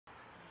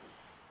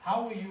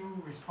How will you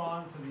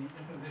respond to the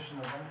imposition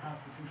of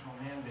unconstitutional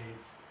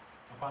mandates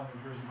upon New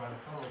Jersey by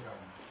the federal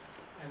government?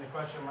 And the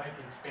question might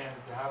be expanded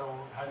to how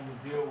do you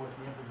deal with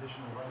the imposition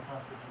of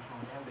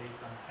unconstitutional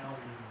mandates on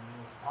counties and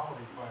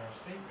municipalities by our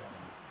state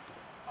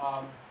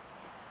government?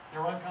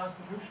 They're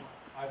unconstitutional.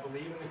 I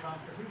believe in the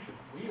Constitution.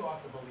 We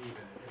ought to believe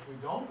in it. If we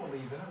don't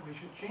believe in it, we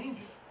should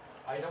change it,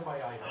 item by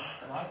item,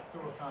 not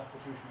through a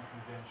constitutional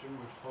convention,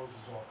 which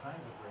poses all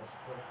kinds of risks,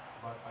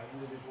 but by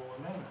individual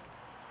amendment.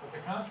 But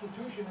the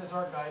Constitution is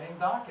our guiding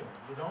document.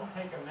 You don't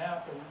take a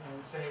map and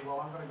say, well,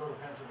 I'm going to go to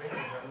Pennsylvania,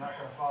 but I'm not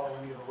going to follow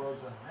any of the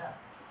roads on the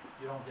map.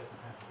 You don't get to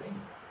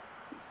Pennsylvania.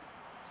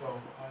 So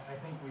I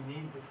think we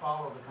need to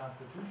follow the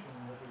Constitution,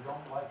 and if we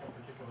don't like a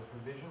particular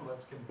provision,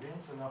 let's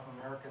convince enough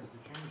Americans to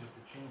change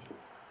it.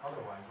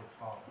 Otherwise, let's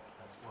follow it.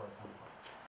 That's where I come from.